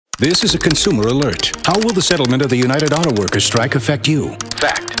This is a consumer alert. How will the settlement of the United Auto Workers strike affect you?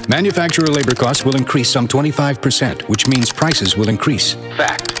 Fact. Manufacturer labor costs will increase some 25%, which means prices will increase.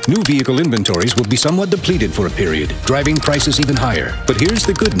 Fact. New vehicle inventories will be somewhat depleted for a period, driving prices even higher. But here's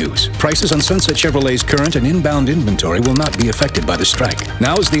the good news. Prices on Sunset Chevrolet's current and inbound inventory will not be affected by the strike.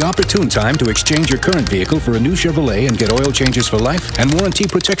 Now is the opportune time to exchange your current vehicle for a new Chevrolet and get oil changes for life and warranty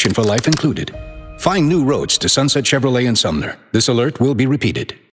protection for life included. Find new roads to Sunset Chevrolet in Sumner. This alert will be repeated.